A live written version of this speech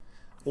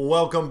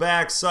Welcome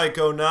back,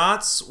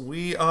 Psychonauts.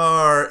 We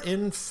are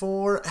in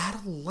for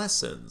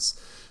adolescence.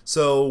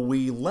 So,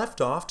 we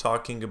left off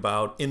talking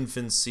about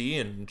infancy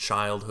and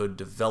childhood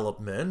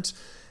development,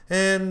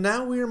 and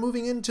now we are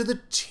moving into the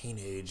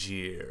teenage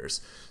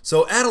years.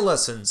 So,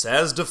 adolescence,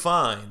 as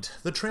defined,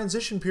 the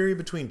transition period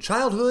between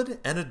childhood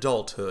and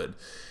adulthood.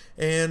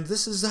 And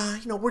this is,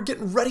 we're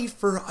getting ready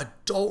for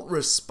adult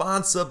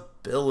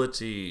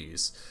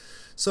responsibilities.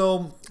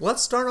 So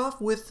let's start off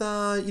with,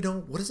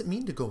 what does it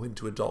mean to go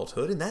into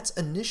adulthood? And that's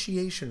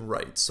initiation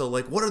rites. So,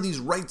 what are these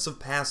rites of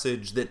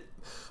passage that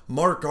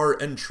mark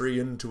our entry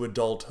into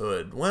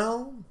adulthood?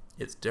 Well,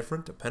 it's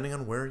different depending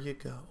on where you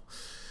go.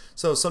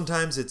 So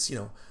sometimes it's,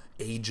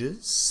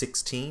 ages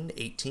 16,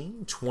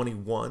 18,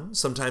 21.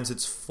 Sometimes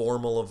it's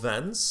formal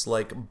events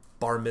like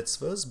bar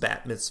mitzvahs,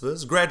 bat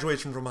mitzvahs,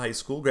 graduation from high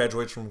school,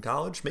 graduation from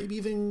college, maybe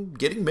even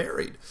getting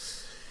married.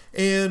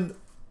 And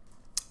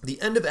the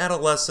end of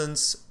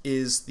adolescence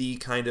is the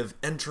kind of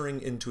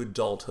entering into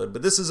adulthood,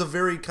 but this is a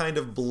very kind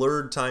of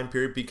blurred time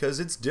period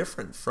because it's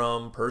different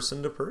from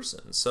person to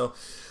person. So,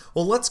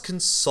 let's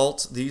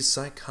consult these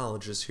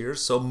psychologists here.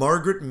 So,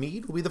 Margaret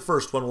Mead will be the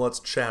first one let's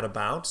chat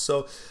about.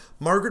 So,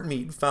 Margaret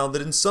Mead found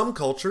that in some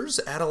cultures,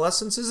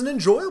 adolescence is an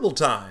enjoyable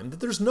time, that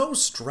there's no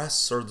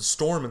stress or the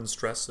storm and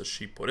stress, as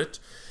she put it,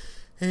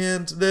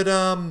 and that,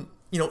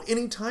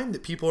 any time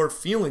that people are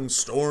feeling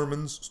storm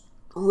and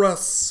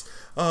stress,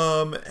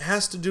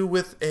 has to do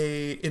with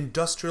a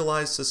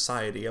industrialized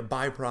society, a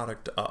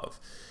byproduct of.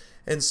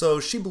 And so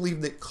she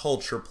believed that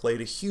culture played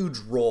a huge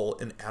role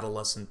in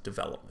adolescent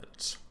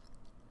development.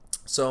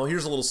 So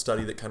here's a little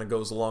study that kind of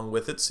goes along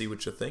with it, see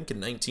what you think. In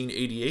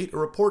 1988, a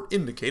report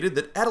indicated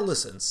that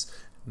adolescence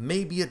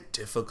may be a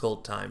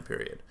difficult time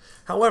period.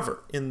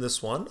 However, in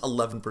this one,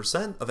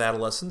 11% of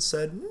adolescents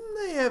said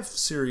they have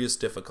serious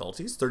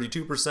difficulties,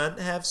 32%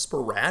 have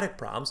sporadic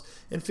problems,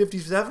 and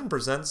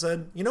 57%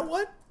 said, you know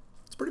what?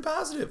 It's pretty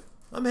positive.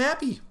 I'm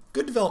happy.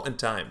 Good development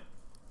time.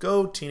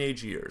 Go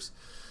teenage years.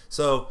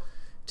 So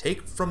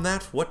take from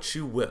that what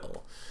you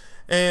will.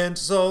 And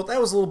so that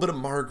was a little bit of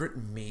Margaret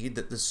Mead,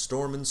 that the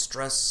storm and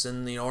stress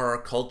and our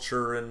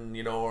culture and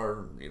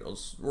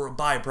we're a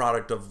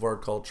byproduct of our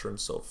culture and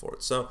so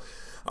forth. So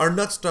our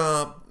next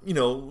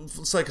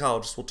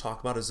psychologist we'll talk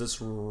about is this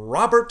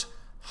Robert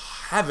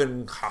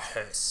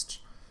Havenkahest.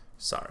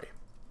 Sorry,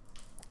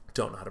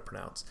 don't know how to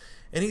pronounce.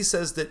 And he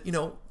says that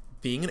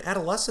being an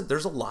adolescent,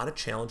 there's a lot of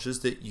challenges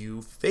that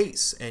you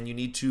face, and you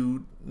need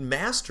to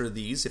master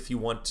these if you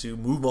want to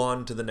move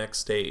on to the next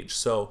stage.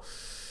 So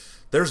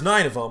there's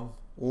 9 of them.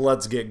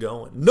 Let's get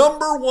going.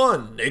 Number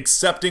 1,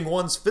 accepting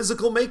one's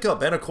physical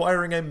makeup and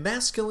acquiring a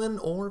masculine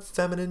or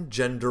feminine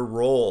gender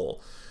role.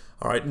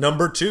 All right,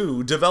 number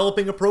 2,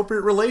 developing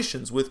appropriate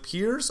relations with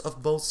peers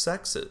of both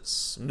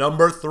sexes.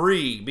 Number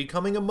 3,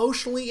 becoming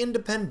emotionally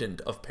independent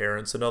of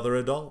parents and other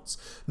adults.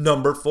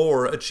 Number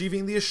 4,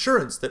 achieving the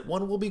assurance that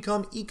one will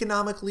become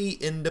economically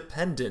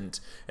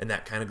independent. And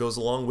that kind of goes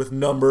along with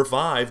number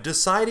 5,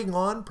 deciding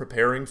on,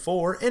 preparing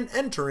for, and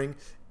entering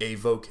a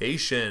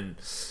vocation.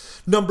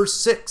 Number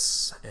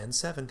 6 and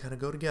 7 kind of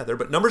go together,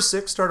 but number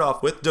 6 start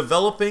off with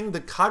developing the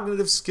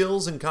cognitive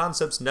skills and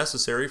concepts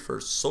necessary for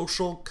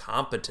social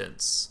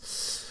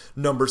competence.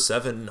 Number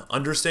 7,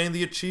 understanding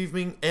the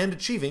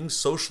achieving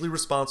socially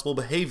responsible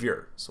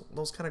behavior. So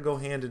those kind of go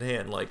hand in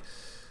hand.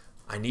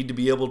 I need to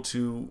be able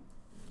to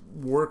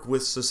work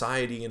with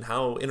society and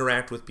how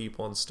interact with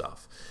people and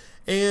stuff.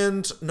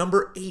 And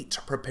number 8,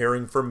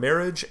 preparing for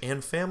marriage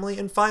and family.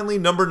 And finally,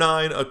 number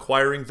 9,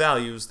 acquiring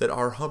values that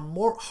are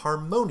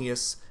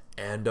harmonious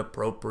and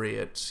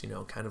appropriate,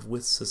 kind of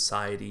with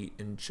society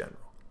in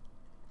general.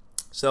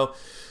 So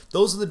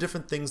those are the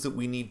different things that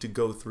we need to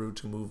go through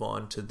to move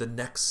on to the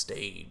next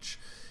stage.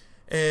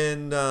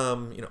 And,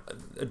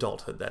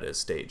 adulthood, that is,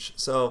 stage.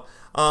 So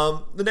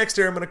the next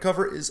area I'm going to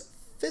cover is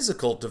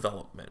physical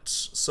development.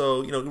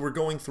 So, we're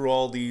going through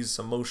all these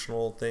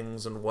emotional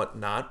things and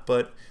whatnot,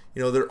 but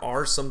there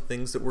are some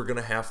things that we're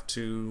going to have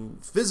to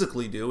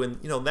physically do. And,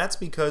 that's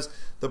because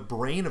the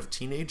brain of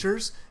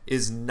teenagers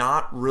is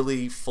not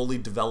really fully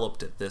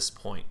developed at this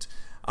point.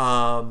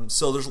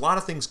 So there's a lot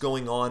of things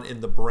going on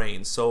in the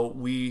brain. So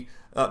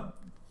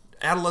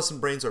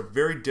adolescent brains are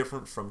very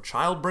different from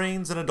child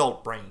brains and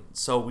adult brains.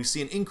 So we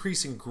see an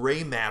increase in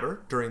gray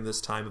matter during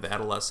this time of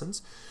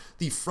adolescence.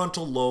 The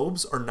frontal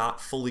lobes are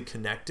not fully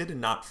connected and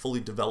not fully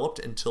developed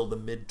until the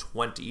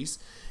mid-20s.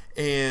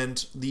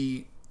 And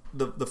the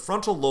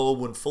frontal lobe,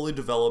 when fully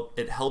developed,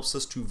 it helps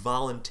us to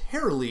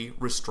voluntarily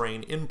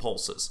restrain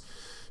impulses.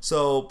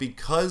 So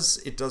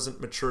because it doesn't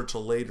mature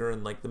till later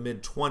in the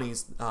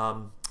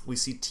mid-20s, we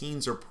see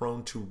teens are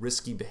prone to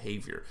risky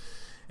behavior.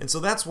 And so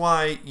that's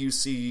why you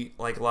see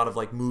a lot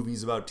of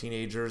movies about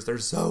teenagers. They're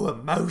so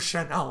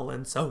emotional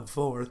and so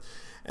forth.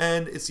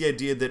 And it's the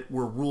idea that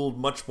we're ruled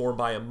much more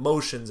by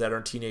emotions at our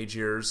teenage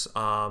years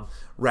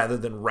rather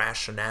than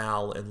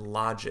rationale and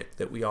logic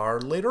that we are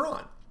later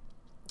on.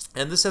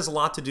 And this has a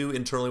lot to do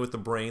internally with the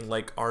brain,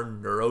 like our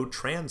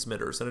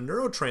neurotransmitters. And a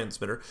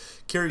neurotransmitter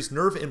carries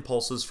nerve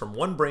impulses from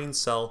one brain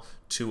cell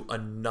to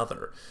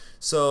another.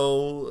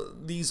 So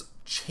these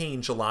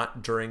change a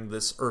lot during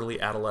this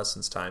early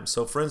adolescence time.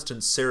 So, for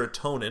instance,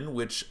 serotonin,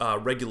 which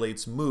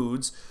regulates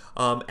moods,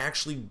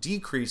 actually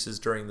decreases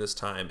during this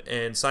time.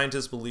 And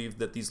scientists believe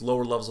that these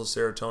lower levels of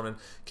serotonin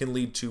can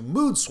lead to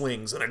mood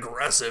swings and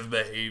aggressive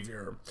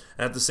behavior.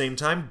 At the same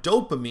time,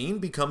 dopamine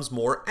becomes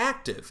more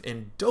active,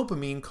 and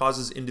dopamine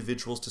causes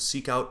individuals to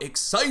seek out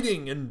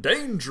exciting and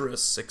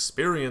dangerous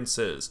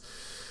experiences.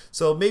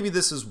 So maybe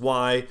this is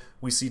why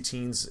we see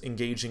teens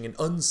engaging in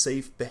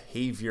unsafe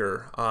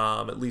behavior,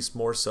 at least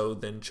more so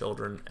than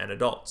children and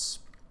adults.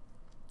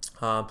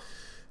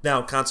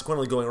 Now,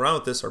 consequently, going around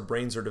with this, our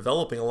brains are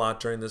developing a lot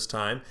during this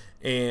time,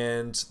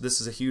 and this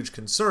is a huge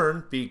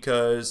concern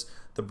because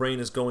the brain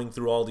is going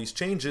through all these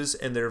changes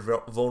and they're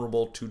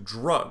vulnerable to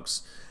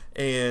drugs.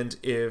 And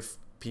if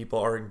people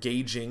are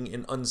engaging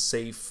in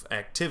unsafe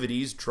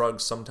activities,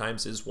 drugs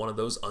sometimes is one of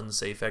those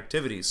unsafe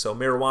activities. So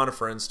marijuana,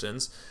 for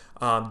instance,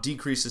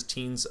 decreases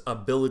teens'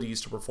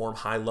 abilities to perform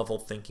high-level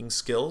thinking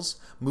skills.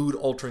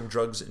 Mood-altering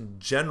drugs in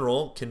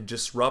general can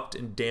disrupt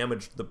and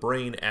damage the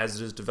brain as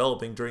it is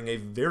developing during a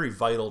very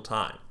vital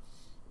time.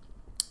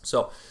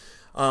 So,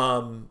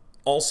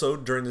 also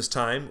during this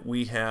time,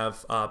 we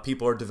have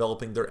people are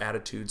developing their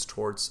attitudes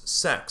towards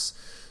sex.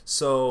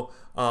 So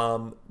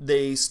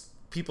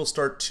people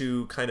start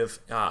to kind of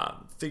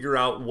figure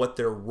out what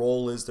their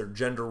role is, their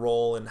gender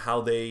role, and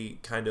how they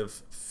kind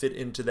of fit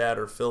into that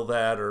or fill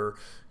that, or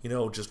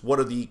just what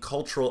are the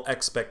cultural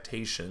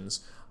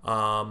expectations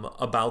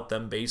about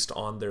them based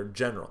on their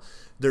gender.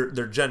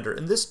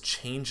 And this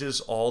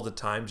changes all the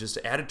time. Just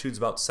attitudes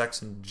about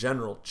sex in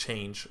general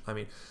change. I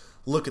mean,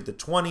 look at the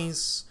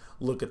 20s,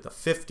 look at the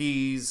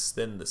 50s,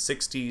 then the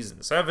 60s and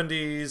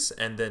 70s,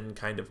 and then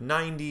kind of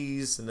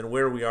 90s, and then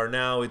where we are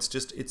now.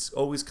 It's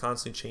always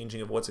constantly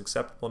changing of what's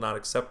acceptable, not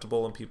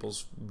acceptable, and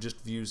people's just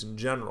views in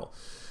general.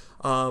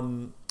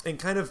 And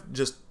kind of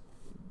just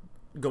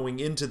going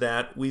into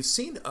that, we've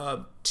seen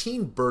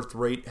teen birth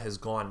rate has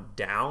gone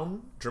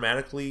down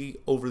dramatically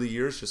over the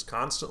years, just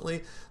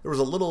constantly. There was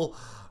a little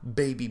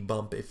baby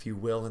bump, if you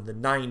will, in the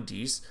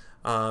 90s.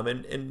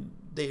 And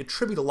they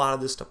attribute a lot of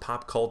this to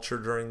pop culture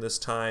during this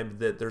time,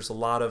 that there's a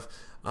lot of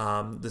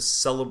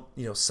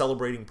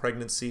celebrating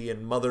pregnancy,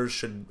 and mothers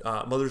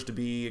to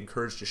be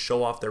encouraged to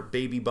show off their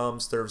baby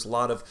bumps. There's a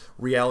lot of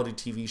reality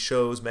TV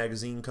shows,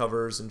 magazine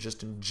covers, and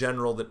just in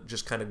general that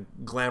just kind of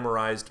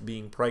glamorized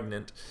being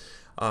pregnant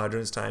during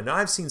this time. Now,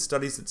 I've seen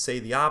studies that say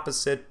the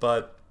opposite,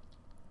 but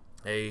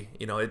hey,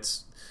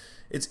 it's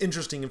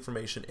interesting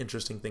information,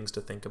 interesting things to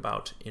think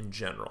about in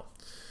general.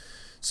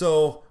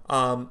 So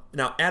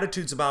now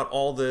attitudes about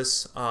all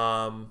this,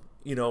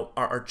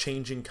 are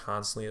changing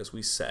constantly, as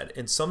we said.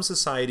 And some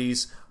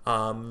societies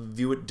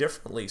view it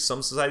differently.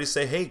 Some societies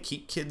say, hey,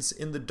 keep kids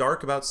in the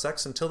dark about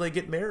sex until they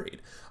get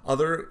married.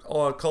 Other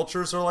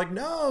cultures are like,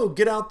 no,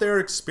 get out there,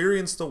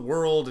 experience the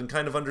world, and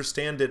kind of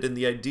understand it. And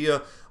the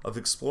idea of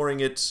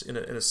exploring it in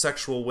a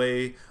sexual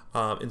way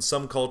in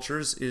some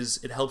cultures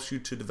is it helps you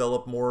to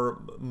develop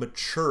more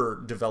mature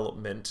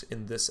development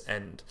in this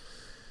end.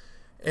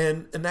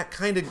 And that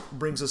kind of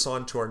brings us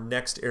on to our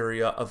next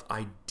area of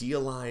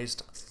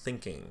idealized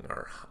thinking.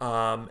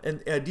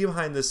 And the idea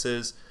behind this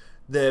is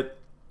that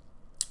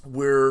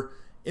we're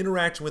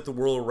interacting with the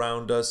world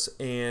around us,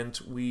 and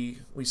we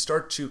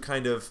start to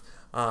kind of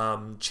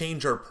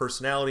change our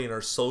personality and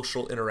our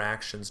social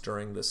interactions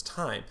during this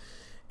time.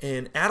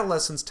 And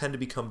adolescents tend to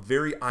become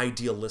very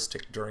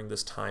idealistic during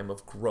this time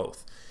of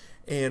growth.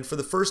 And for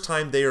the first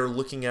time, they are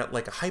looking at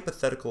like a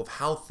hypothetical of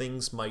how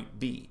things might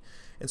be.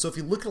 And so if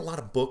you look at a lot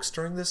of books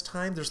during this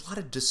time, there's a lot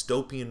of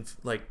dystopian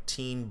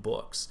teen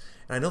books.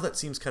 And I know that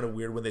seems kind of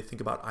weird when they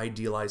think about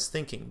idealized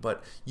thinking,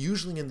 but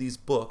usually in these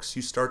books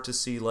you start to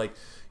see the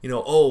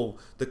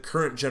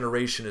current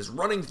generation is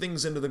running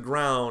things into the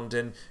ground,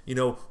 and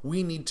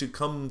we need to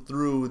come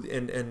through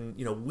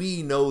and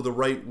we know the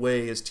right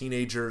way as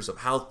teenagers of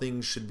how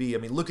things should be. I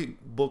mean, look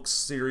at book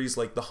series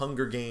like The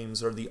Hunger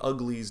Games or the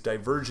Uglies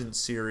Divergent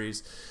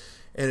series.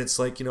 And it's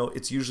like,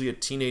 it's usually a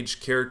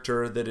teenage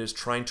character that is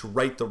trying to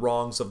right the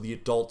wrongs of the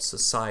adult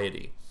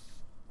society.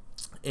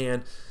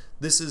 And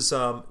this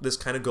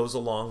kind of goes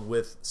along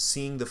with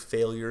seeing the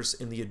failures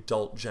in the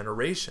adult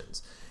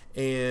generations.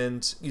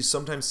 And you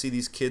sometimes see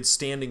these kids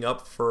standing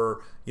up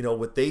for,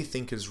 what they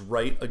think is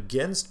right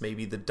against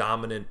maybe the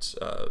dominant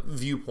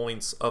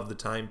viewpoints of the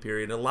time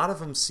period. And a lot of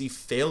them see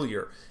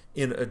failure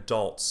in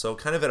adults. So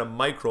kind of at a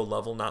micro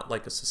level, not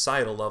like a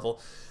societal level.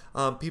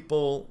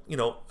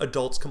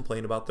 Adults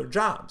complain about their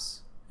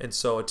jobs. And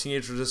so a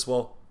teenager just,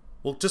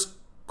 just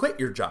quit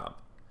your job.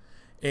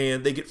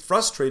 And they get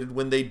frustrated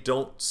when they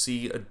don't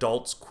see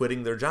adults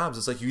quitting their jobs.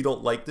 It's like, you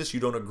don't like this, you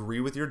don't agree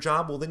with your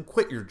job, well then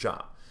quit your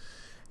job.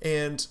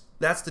 And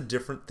that's the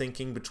different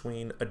thinking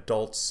between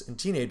adults and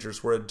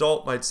teenagers, where an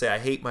adult might say, I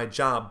hate my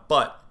job,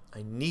 but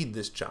I need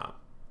this job.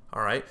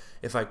 All right?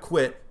 If I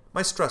quit,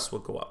 my stress will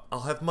go up.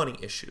 I'll have money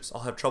issues.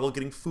 I'll have trouble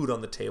getting food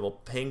on the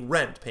table, paying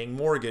rent, paying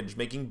mortgage,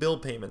 making bill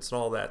payments, and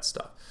all that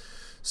stuff.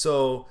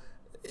 So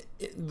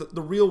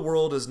the real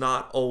world is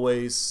not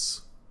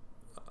always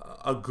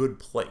a good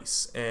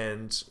place.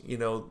 And,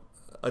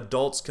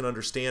 adults can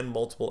understand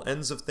multiple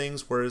ends of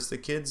things, whereas the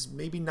kids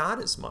maybe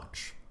not as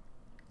much.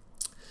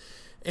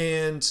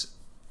 And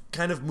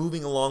kind of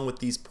moving along with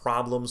these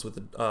problems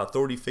with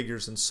authority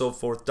figures and so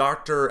forth,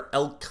 Dr.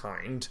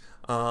 Elkind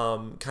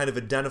kind of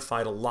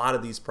identified a lot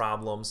of these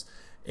problems.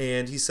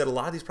 And he said a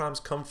lot of these problems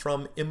come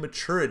from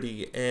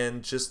immaturity,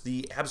 and just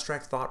the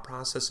abstract thought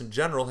process in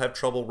general have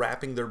trouble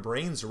wrapping their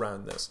brains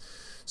around this.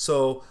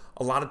 So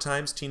a lot of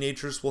times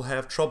teenagers will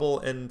have trouble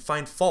and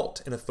find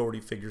fault in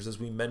authority figures, as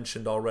we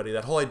mentioned already.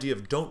 That whole idea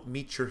of don't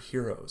meet your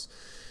heroes.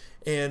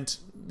 And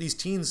these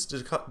teens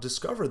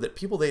discover that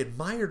people they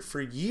admired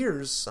for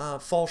years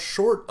fall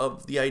short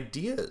of the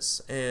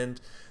ideas, and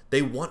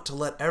they want to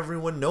let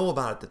everyone know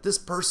about it, that this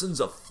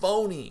person's a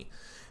phony.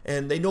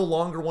 And they no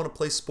longer want to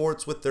play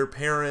sports with their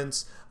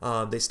parents.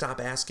 They stop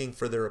asking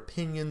for their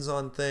opinions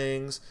on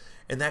things.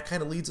 And that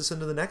kind of leads us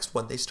into the next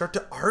one. They start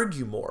to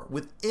argue more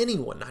with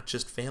anyone, not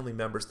just family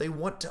members. They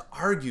want to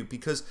argue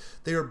because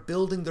they are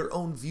building their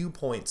own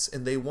viewpoints,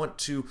 and they want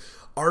to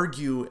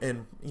argue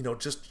and,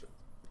 just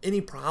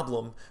any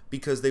problem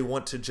because they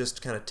want to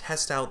just kind of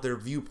test out their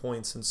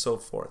viewpoints and so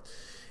forth.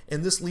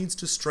 And this leads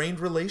to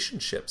strained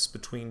relationships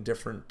between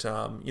different,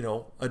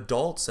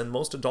 adults. And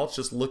most adults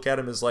just look at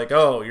them as like,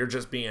 oh, you're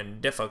just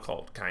being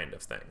difficult kind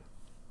of thing.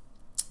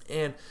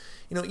 And,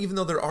 even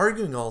though they're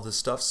arguing all this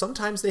stuff,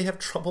 sometimes they have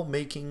trouble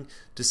making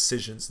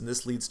decisions. And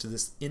this leads to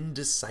this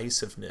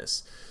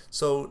indecisiveness.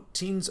 So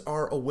teens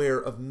are aware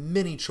of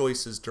many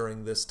choices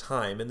during this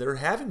time, and they're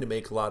having to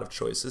make a lot of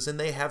choices, and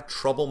they have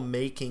trouble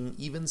making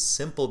even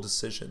simple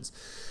decisions.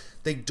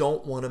 They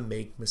don't want to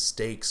make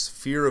mistakes,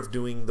 fear of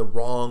doing the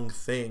wrong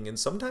thing, and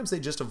sometimes they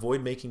just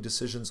avoid making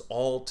decisions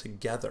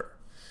altogether.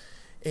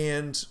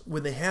 And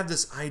when they have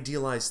this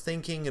idealized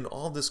thinking and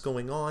all this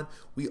going on,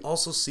 we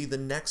also see the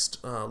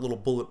next little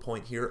bullet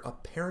point here,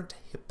 apparent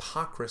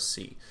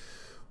hypocrisy,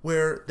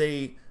 where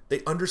they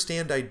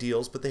understand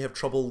ideals, but they have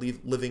trouble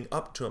living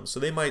up to them. So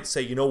they might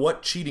say, you know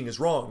what, cheating is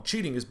wrong,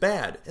 cheating is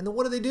bad. And then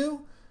what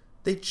do?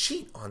 They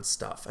cheat on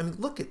stuff. I mean,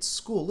 look at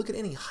school. Look at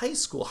any high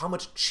school, how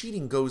much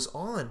cheating goes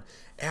on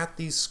at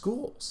these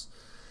schools.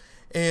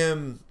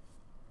 And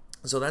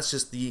so that's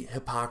just the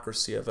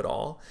hypocrisy of it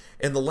all.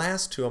 And the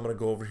last two I'm going to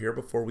go over here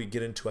before we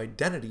get into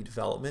identity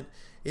development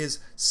is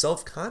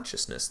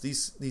self-consciousness.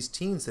 These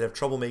teens that have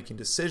trouble making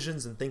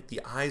decisions and think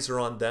the eyes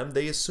are on them,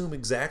 they assume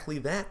exactly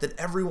that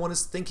everyone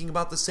is thinking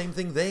about the same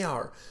thing they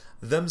are,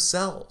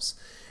 themselves.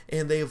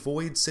 And they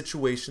avoid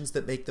situations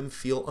that make them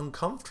feel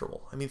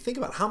uncomfortable. I mean, think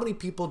about how many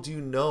people do you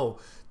know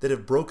that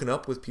have broken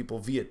up with people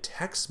via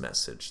text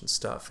message and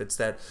stuff. It's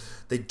that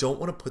they don't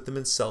want to put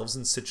themselves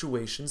in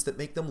situations that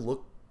make them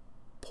look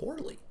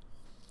poorly.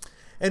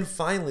 And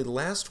finally, the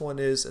last one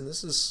is, and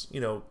this is,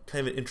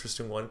 kind of an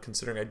interesting one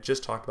considering I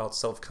just talked about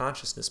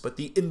self-consciousness, but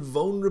the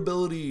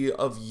invulnerability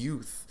of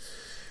youth.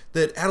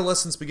 That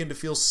adolescents begin to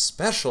feel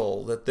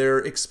special, that their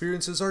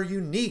experiences are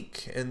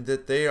unique, and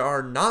that they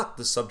are not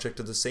the subject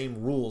of the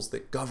same rules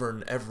that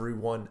govern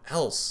everyone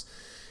else.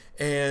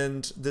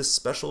 And this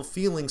special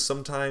feeling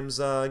sometimes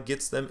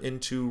gets them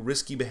into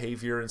risky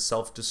behavior and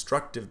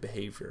self-destructive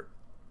behavior.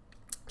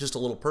 Just a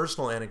little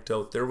personal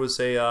anecdote. There was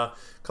a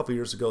couple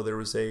years ago, there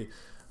was a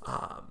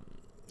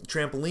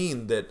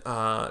trampoline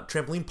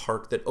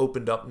park that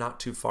opened up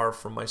not too far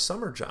from my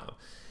summer job.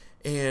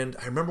 And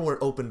I remember when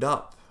it opened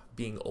up,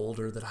 being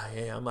older than I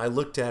am, I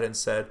looked at it and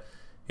said,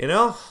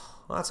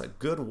 that's a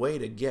good way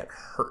to get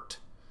hurt.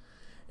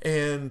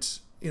 And,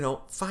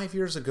 5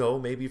 years ago,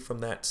 maybe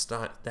from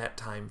that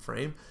time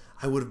frame,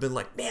 I would have been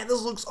like, man,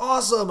 this looks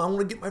awesome. I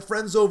want to get my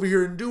friends over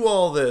here and do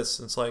all this.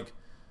 And it's like,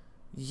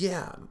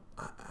 yeah,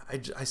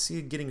 I see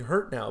it getting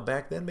hurt now.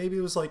 Back then, maybe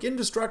it was like,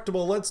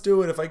 indestructible, let's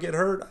do it. If I get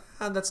hurt,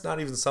 that's not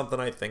even something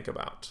I think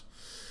about.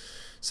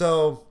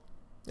 So,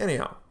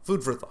 anyhow,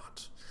 food for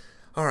thought.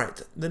 All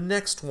right, the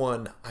next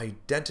one,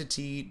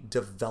 identity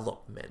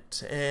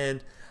development.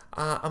 And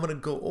I'm going to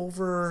go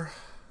over,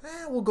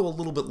 we'll go a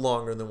little bit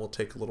longer, and then we'll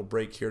take a little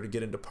break here to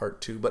get into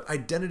part 2. But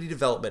identity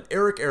development,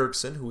 Erik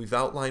Erikson, who we've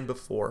outlined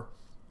before,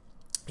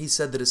 he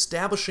said that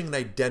establishing an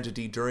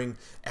identity during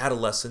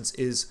adolescence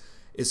is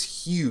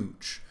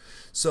huge.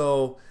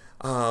 So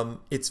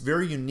it's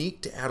very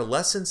unique to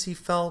adolescence, he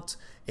felt.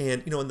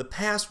 And, in the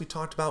past, we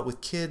talked about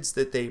with kids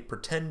that they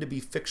pretend to be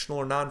fictional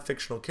or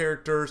non-fictional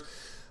characters,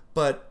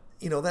 but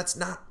that's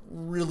not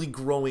really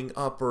growing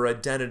up or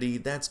identity.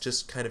 That's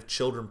just kind of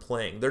children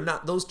playing.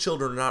 Those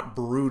children are not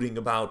brooding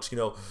about,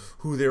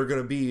 who they're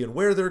going to be and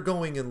where they're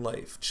going in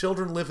life.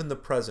 Children live in the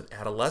present.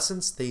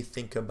 Adolescents, they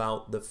think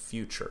about the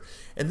future.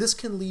 And this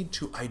can lead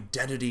to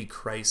identity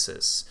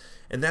crisis.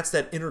 And that's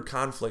that inner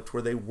conflict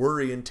where they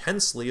worry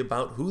intensely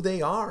about who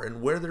they are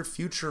and where their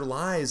future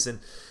lies. And,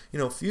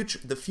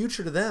 the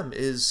future to them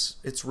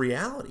it's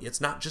reality.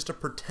 It's not just a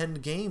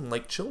pretend game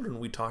like children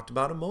we talked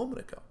about a moment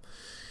ago.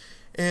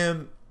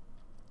 And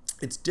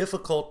it's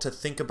difficult to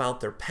think about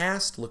their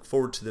past, look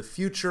forward to the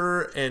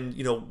future, and,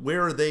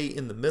 where are they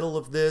in the middle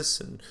of this?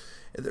 And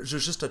there's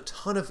just a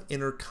ton of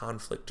inner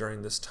conflict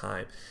during this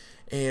time.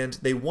 And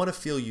they want to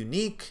feel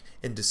unique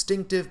and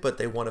distinctive, but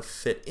they want to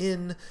fit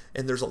in.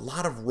 And there's a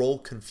lot of role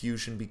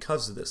confusion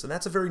because of this. And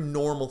that's a very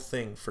normal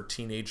thing for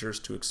teenagers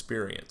to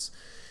experience.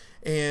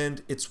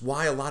 And it's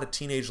why a lot of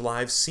teenage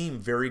lives seem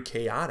very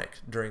chaotic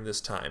during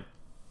this time.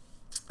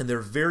 And they're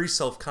very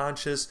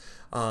self-conscious.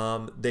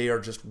 They are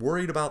just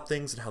worried about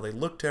things and how they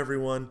look to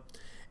everyone.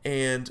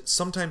 And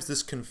sometimes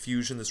this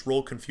confusion, this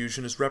role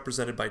confusion, is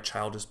represented by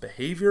childish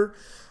behavior.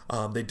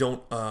 They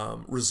don't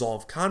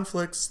resolve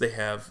conflicts. They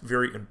have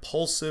very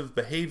impulsive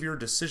behavior,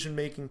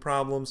 decision-making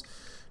problems,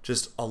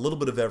 just a little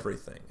bit of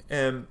everything.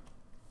 And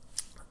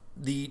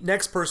the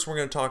next person we're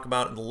going to talk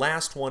about, and the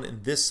last one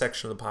in this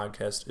section of the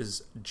podcast,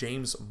 is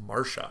James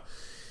Marcia.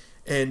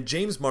 And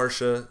James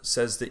Marcia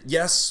says that,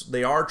 yes,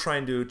 they are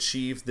trying to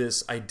achieve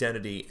this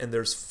identity, and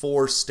there's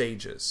 4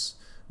 stages.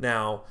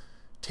 Now,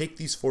 take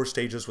these 4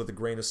 stages with a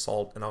grain of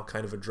salt, and I'll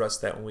kind of address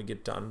that when we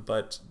get done,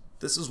 but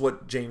this is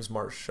what James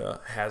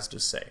Marcia has to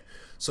say.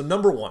 So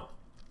number 1,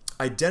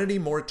 identity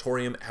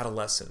moratorium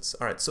adolescence.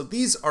 All right, so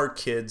these are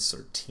kids,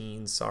 or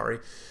teens,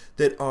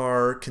 that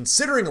are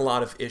considering a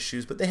lot of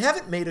issues, but they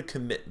haven't made a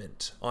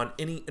commitment on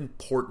any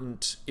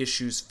important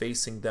issues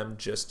facing them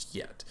just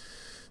yet.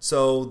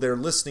 So they're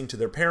listening to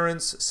their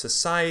parents,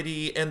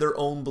 society, and their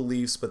own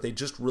beliefs, but they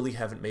just really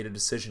haven't made a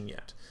decision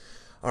yet.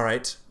 All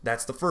right,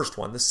 that's the first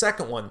one. The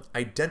second one,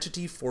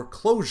 identity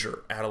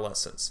foreclosure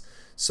adolescence.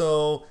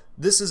 So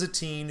this is a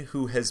teen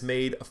who has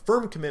made a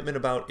firm commitment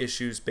about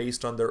issues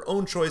based on their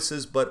own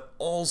choices, but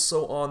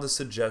also on the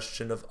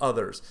suggestion of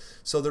others.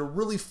 So they're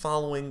really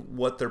following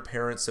what their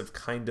parents have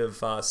kind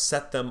of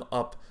set them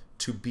up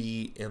to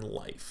be in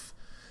life.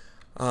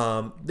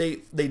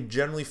 They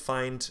generally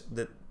find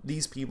that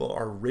these people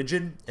are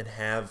rigid and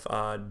have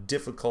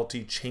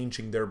difficulty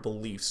changing their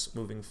beliefs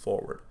moving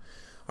forward.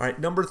 All right,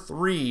 number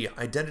 3,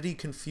 identity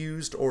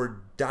confused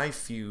or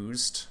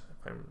diffused,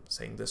 if I'm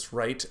saying this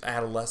right,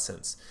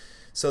 adolescence.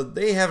 So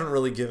they haven't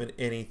really given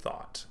any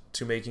thought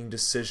to making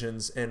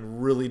decisions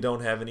and really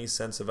don't have any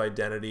sense of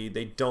identity.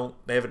 They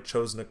haven't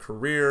chosen a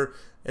career,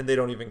 and they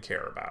don't even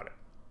care about it.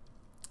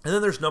 And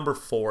then there's number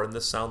 4, and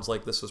this sounds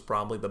like this is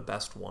probably the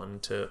best one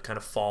to kind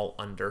of fall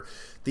under,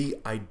 the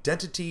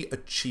identity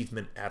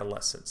achievement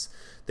adolescence.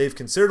 They've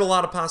considered a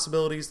lot of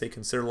possibilities. They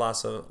consider a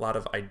lot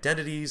of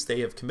identities. They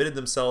have committed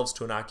themselves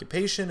to an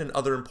occupation and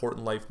other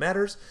important life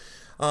matters.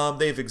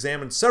 They've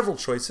examined several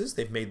choices.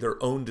 They've made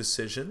their own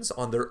decisions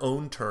on their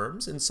own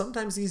terms, and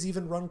sometimes these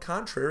even run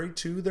contrary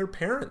to their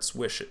parents'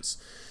 wishes.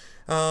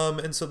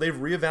 And so they've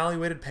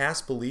reevaluated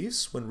past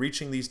beliefs when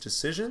reaching these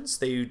decisions.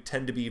 They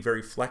tend to be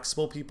very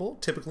flexible people,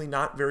 typically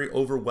not very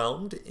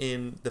overwhelmed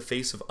in the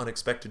face of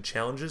unexpected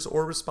challenges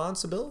or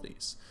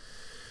responsibilities.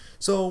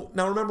 So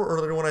now remember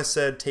earlier when I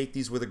said take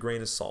these with a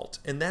grain of salt,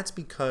 and that's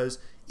because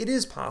it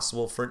is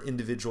possible for an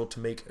individual to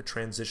make a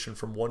transition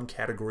from one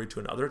category to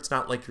another. It's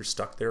not like you're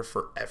stuck there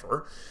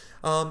forever.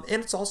 And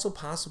it's also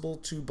possible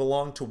to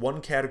belong to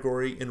one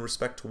category in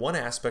respect to one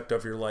aspect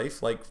of your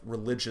life, like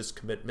religious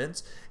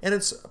commitments, and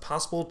it's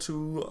possible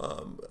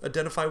to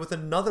identify with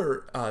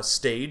another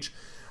stage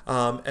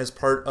as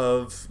part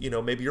of,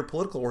 maybe your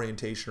political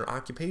orientation or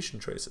occupation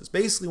choices.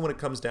 Basically, when it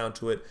comes down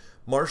to it,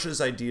 Marcia's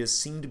ideas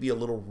seem to be a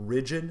little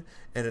rigid,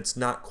 and it's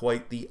not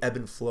quite the ebb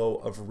and flow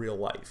of real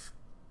life.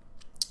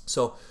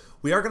 So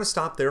we are going to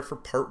stop there for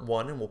part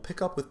 1, and we'll pick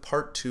up with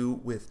part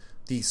 2 with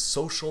the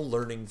social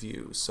learning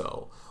view.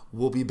 So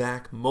we'll be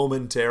back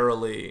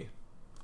momentarily.